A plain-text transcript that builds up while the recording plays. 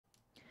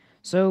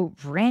So,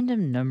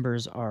 random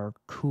numbers are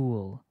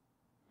cool,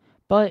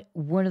 but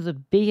one of the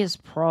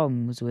biggest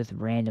problems with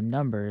random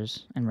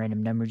numbers and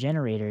random number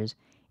generators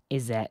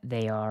is that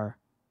they are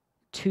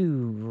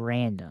too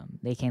random.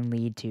 They can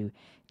lead to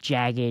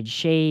jagged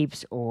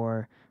shapes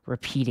or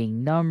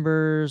repeating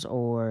numbers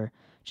or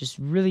just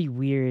really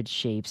weird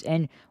shapes.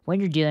 And when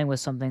you're dealing with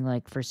something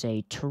like, for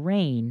say,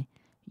 terrain,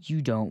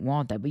 you don't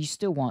want that, but you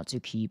still want to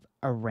keep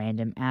a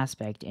random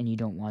aspect and you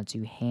don't want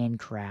to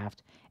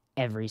handcraft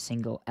every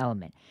single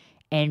element.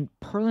 And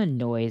Perlin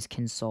noise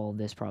can solve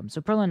this problem.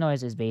 So Perlin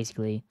noise is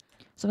basically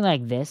something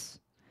like this,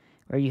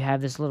 where you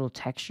have this little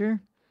texture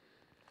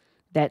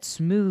that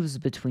smooths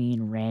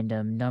between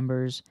random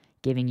numbers,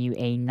 giving you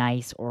a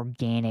nice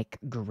organic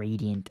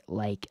gradient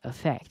like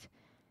effect.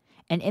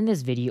 And in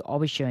this video, I'll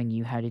be showing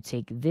you how to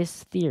take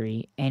this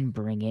theory and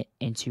bring it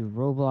into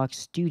Roblox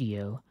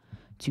Studio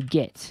to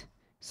get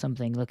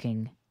something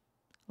looking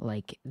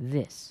like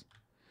this.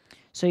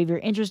 So if you're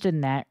interested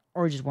in that,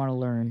 or just want to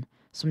learn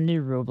some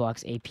new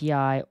Roblox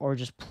API, or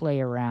just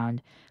play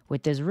around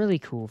with this really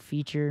cool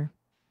feature,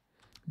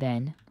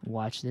 then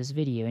watch this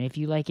video. And if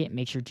you like it,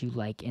 make sure to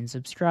like and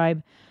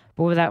subscribe.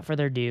 But without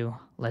further ado,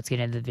 let's get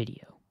into the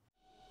video.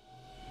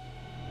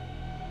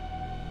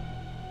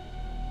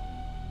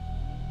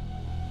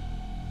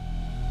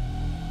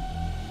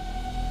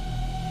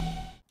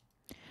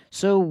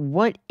 So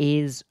what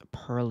is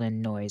Perlin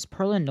noise?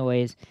 Perlin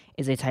noise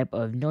is a type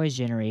of noise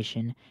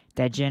generation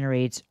that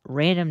generates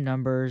random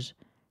numbers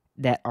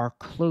that are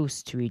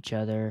close to each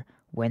other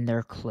when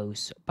they're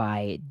close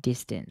by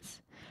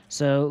distance.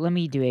 So let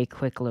me do a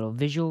quick little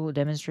visual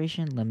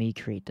demonstration. Let me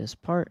create this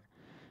part.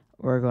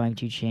 We're going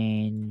to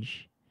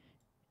change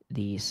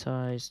the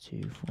size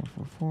to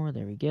 444.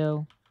 There we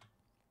go.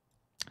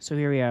 So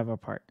here we have our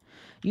part.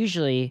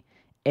 Usually,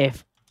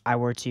 if I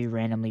were to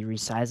randomly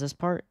resize this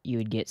part, you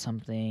would get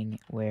something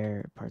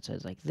where part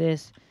size like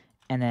this.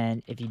 And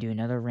then if you do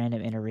another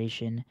random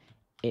iteration,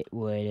 it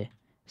would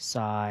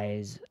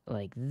size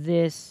like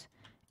this,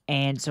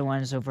 and so on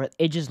and so forth.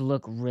 It just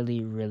look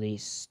really, really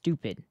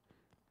stupid.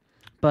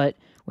 But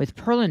with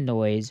Perlin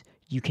noise,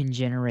 you can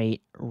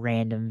generate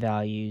random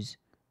values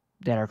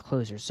that are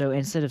closer. So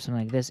instead of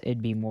something like this,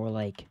 it'd be more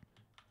like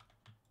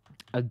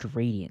a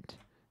gradient.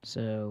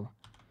 So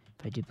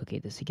if I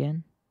duplicate this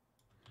again,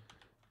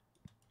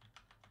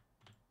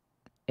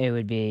 it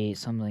would be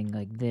something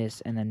like this,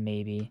 and then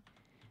maybe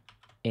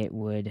it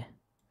would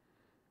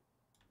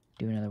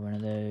do another one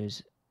of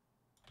those,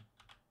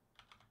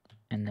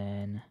 and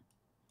then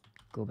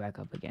go back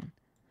up again.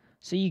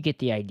 So you get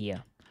the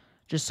idea.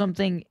 Just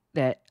something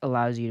that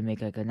allows you to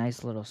make like a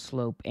nice little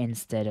slope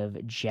instead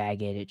of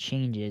jagged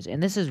changes.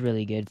 And this is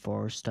really good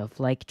for stuff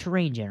like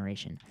terrain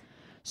generation.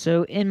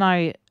 So in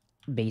my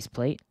base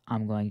plate,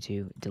 I'm going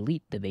to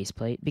delete the base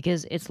plate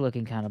because it's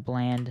looking kind of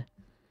bland.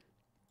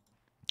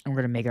 And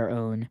we're going to make our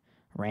own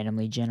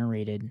randomly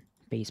generated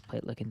base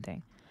plate looking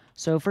thing.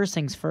 So first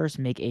things first,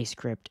 make a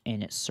script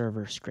in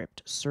server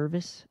script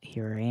service.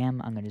 Here I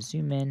am. I'm going to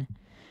zoom in.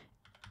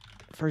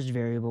 First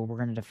variable we're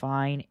going to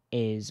define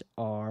is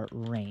our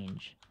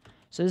range.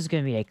 So this is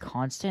going to be a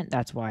constant.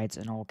 That's why it's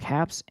in all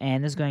caps.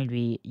 And this is going to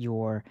be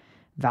your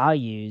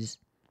values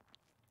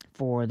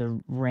for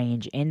the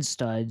range in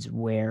studs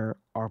where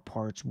our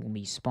parts will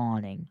be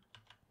spawning.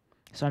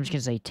 So I'm just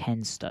going to say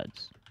 10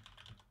 studs.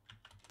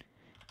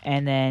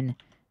 And then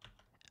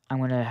I'm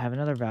going to have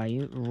another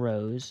value,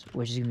 rows,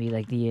 which is going to be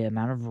like the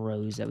amount of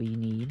rows that we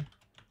need.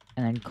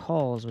 And then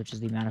calls, which is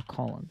the amount of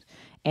columns.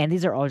 And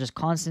these are all just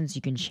constants.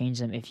 You can change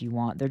them if you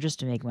want. They're just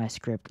to make my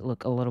script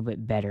look a little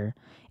bit better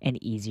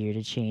and easier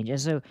to change. And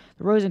so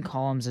the rows and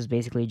columns is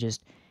basically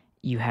just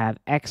you have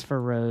X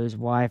for rows,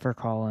 Y for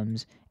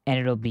columns, and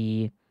it'll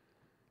be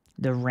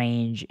the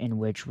range in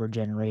which we're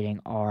generating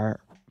our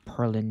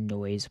Perlin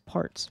noise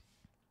parts.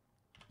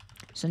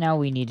 So now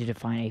we need to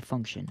define a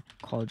function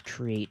called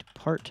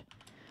createPart.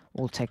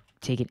 We'll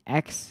take an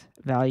X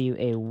value,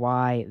 a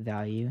Y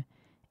value,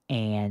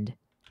 and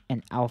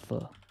an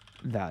alpha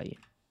value.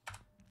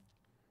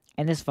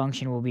 And this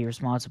function will be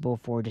responsible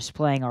for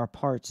displaying our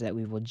parts that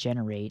we will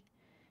generate,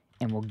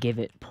 and we'll give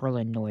it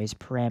Perlin noise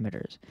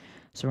parameters.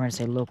 So we're going to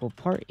say local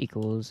part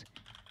equals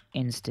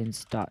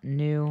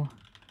instance.new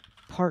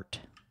part.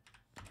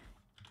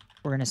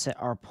 We're going to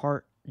set our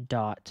part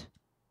dot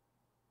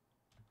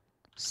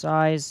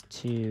size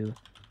to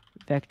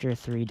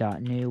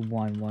vector3.new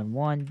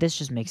 111. This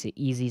just makes it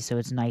easy, so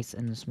it's nice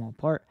in the small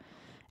part.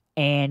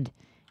 And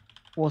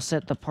we'll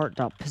set the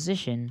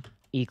part.position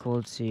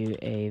equal to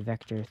a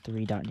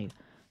vector3.new.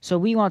 So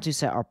we want to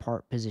set our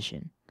part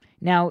position.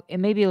 Now, it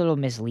may be a little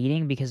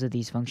misleading because of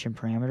these function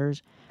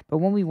parameters, but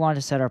when we want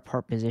to set our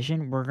part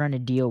position, we're going to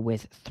deal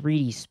with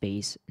 3D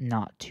space,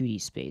 not 2D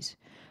space.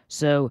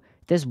 So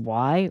this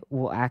y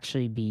will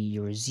actually be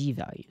your z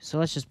value. So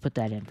let's just put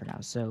that in for now.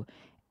 So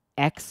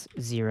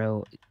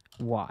x0,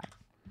 y.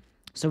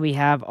 So we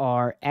have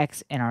our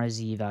x and our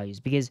z values,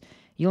 because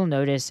you'll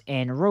notice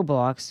in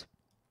Roblox,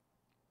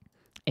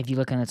 if you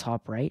look on the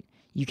top right,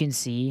 you can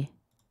see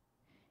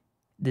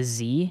the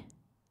z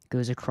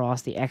goes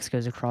across, the x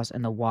goes across,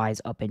 and the y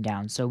is up and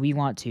down. So we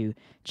want to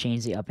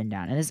change the up and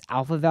down. And this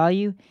alpha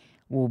value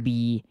will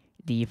be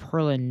the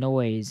Perlin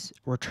noise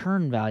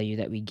return value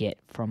that we get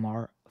from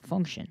our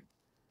function.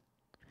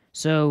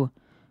 So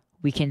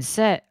we can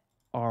set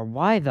our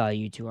y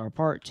value to our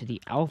part to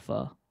the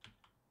alpha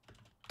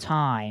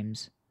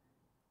times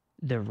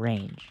the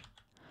range.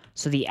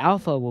 So the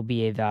alpha will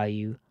be a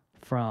value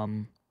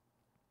from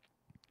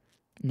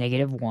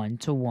 -1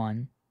 to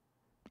 1,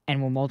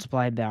 and we'll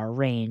multiply by our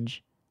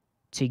range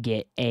to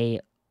get a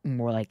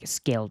more like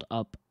scaled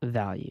up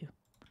value.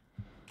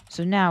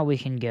 So now we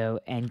can go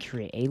and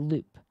create a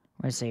loop.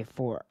 We're going to say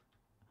for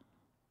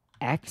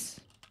x,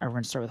 or we're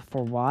going to start with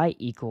for y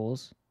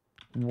equals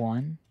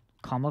 1,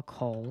 comma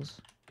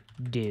calls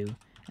do. And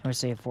we're going to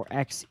say for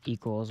x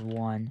equals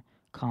 1,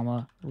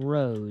 comma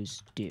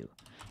rows do.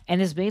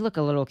 And this may look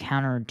a little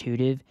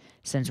counterintuitive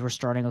since we're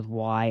starting with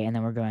y and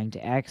then we're going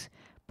to x,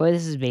 but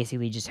this is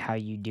basically just how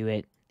you do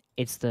it.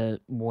 It's the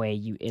way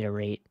you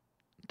iterate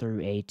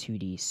through a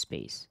 2D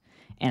space.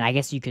 And I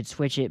guess you could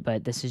switch it,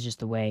 but this is just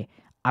the way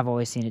I've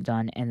always seen it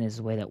done, and this is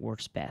the way that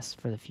works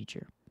best for the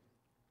future.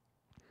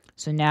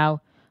 So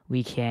now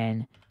we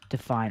can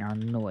define our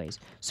noise.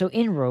 So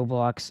in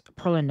Roblox,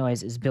 Perlin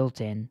noise is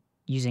built in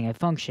using a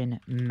function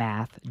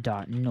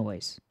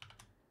math.noise.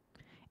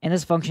 And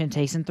this function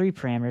takes in 3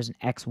 parameters, an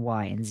x,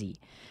 y, and z.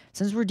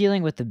 Since we're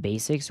dealing with the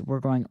basics,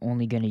 we're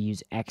only going to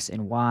use x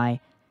and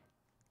y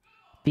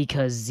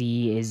because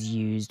z is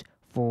used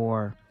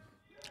for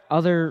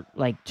other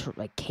like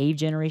cave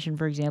generation,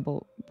 for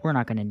example. We're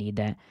not going to need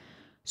that.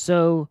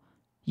 So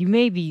you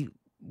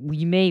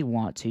may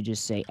want to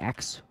just say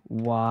x,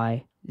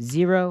 y,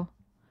 0,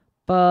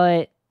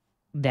 but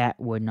that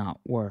would not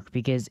work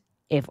because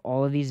if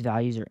all of these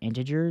values are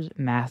integers,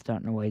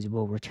 math.noise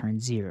will return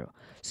 0.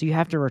 So you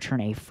have to return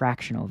a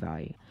fractional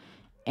value.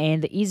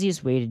 And the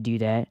easiest way to do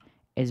that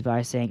is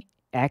by saying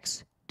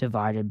x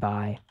divided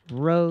by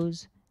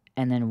rows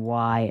and then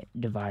y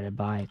divided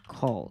by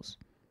calls.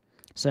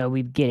 So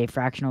we get a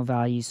fractional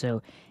value.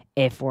 So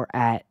if we're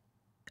at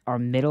our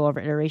middle of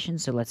our iteration,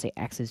 so let's say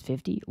x is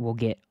 50, we'll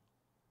get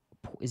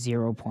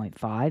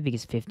 0.5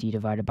 because 50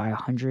 divided by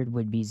 100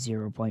 would be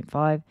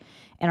 0.5.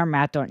 And our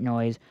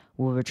math.noise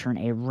will return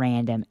a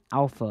random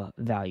alpha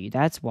value.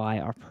 That's why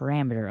our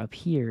parameter up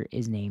here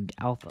is named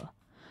alpha.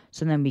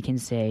 So then we can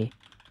say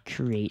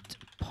create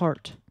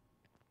part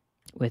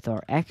with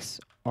our x,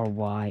 our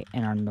y,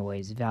 and our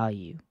noise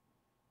value.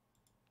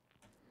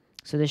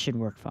 So this should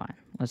work fine.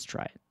 Let's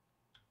try it.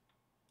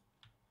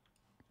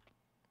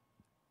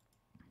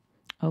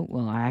 Oh,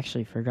 well, I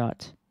actually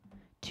forgot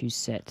to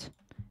set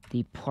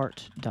the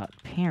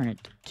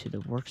part.parent to the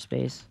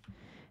workspace.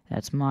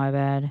 That's my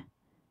bad.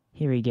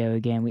 Here we go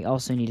again. We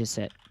also need to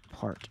set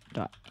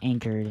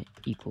part.anchored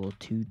equal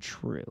to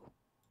true.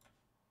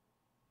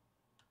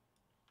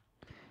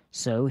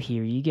 So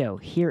here you go.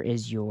 Here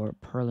is your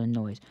Perlin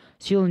noise.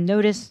 So you'll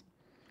notice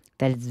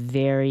that it's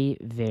very,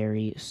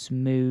 very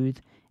smooth,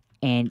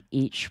 and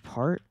each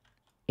part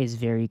is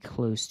very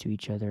close to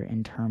each other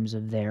in terms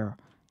of their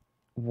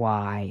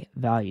y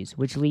values,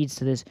 which leads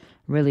to this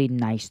really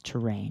nice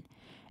terrain.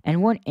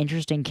 And one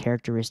interesting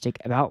characteristic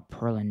about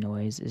Perlin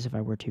noise is if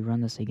I were to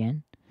run this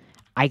again,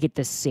 I get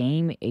the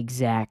same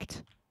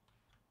exact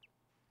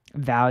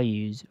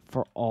values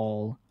for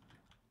all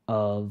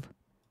of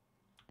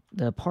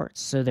the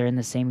parts. So they're in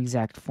the same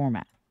exact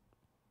format.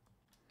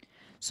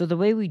 So the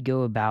way we'd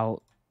go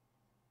about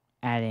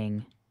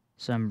adding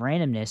some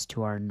randomness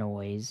to our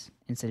noise,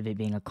 instead of it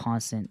being a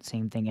constant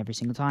same thing every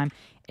single time,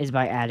 is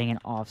by adding an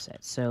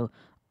offset. So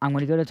I'm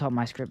going to go to the top of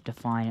my script,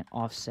 define an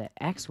offset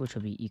x, which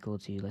will be equal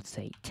to, let's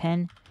say,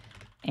 10,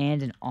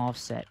 and an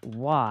offset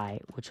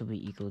y, which will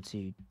be equal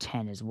to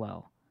 10 as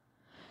well.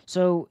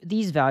 So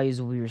these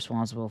values will be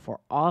responsible for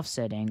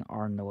offsetting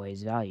our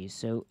noise values.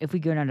 So if we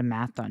go down to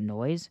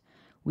math.noise,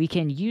 we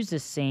can use the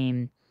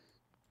same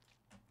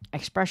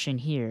expression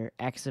here,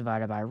 x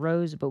divided by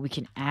rows, but we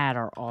can add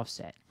our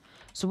offset.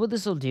 So what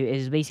this will do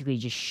is basically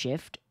just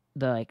shift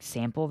the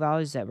sample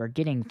values that we're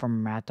getting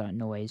from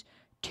math.noise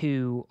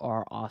to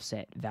our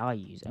offset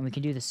values. And we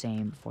can do the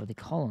same for the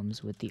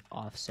columns with the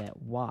offset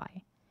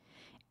y.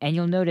 And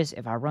you'll notice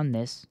if I run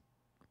this,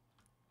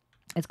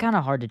 it's kind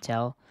of hard to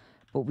tell,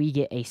 but we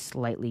get a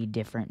slightly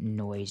different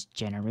noise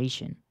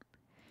generation.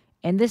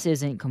 And this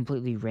isn't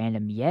completely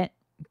random yet,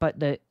 but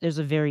there's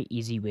a very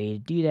easy way to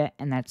do that,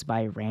 and that's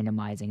by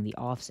randomizing the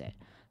offset.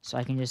 So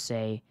I can just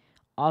say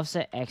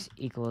offset x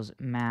equals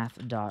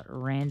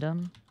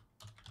math.random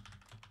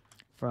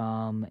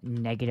from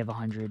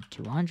 -100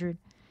 to 100,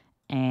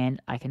 and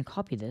I can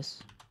copy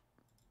this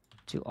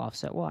to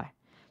offset y.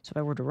 So if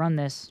I were to run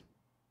this,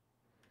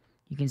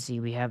 you can see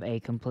we have a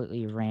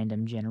completely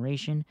random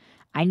generation.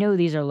 I know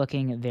these are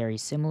looking very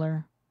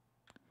similar,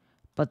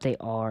 but they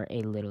are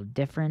a little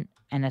different,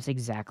 and that's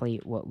exactly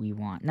what we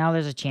want. Now,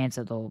 there's a chance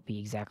that they'll be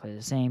exactly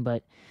the same,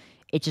 but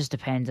it just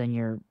depends on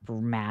your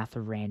math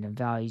or random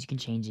values. You can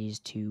change these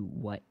to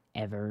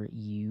whatever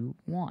you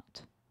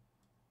want.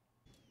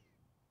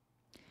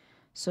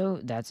 So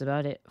that's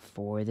about it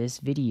for this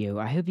video.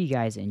 I hope you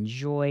guys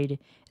enjoyed.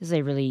 This is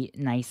a really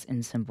nice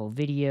and simple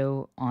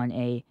video on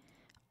a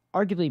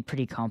arguably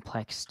pretty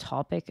complex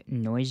topic,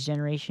 noise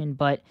generation,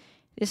 but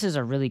this is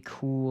a really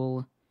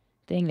cool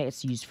thing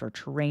that's used for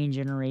terrain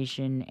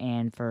generation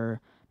and for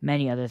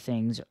many other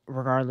things,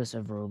 regardless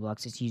of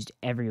Roblox. It's used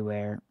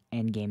everywhere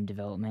in game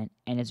development,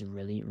 and it's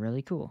really,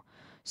 really cool.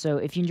 So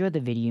if you enjoyed the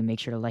video, make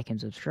sure to like and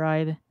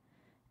subscribe,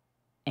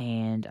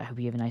 and I hope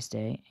you have a nice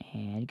day,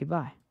 and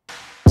goodbye.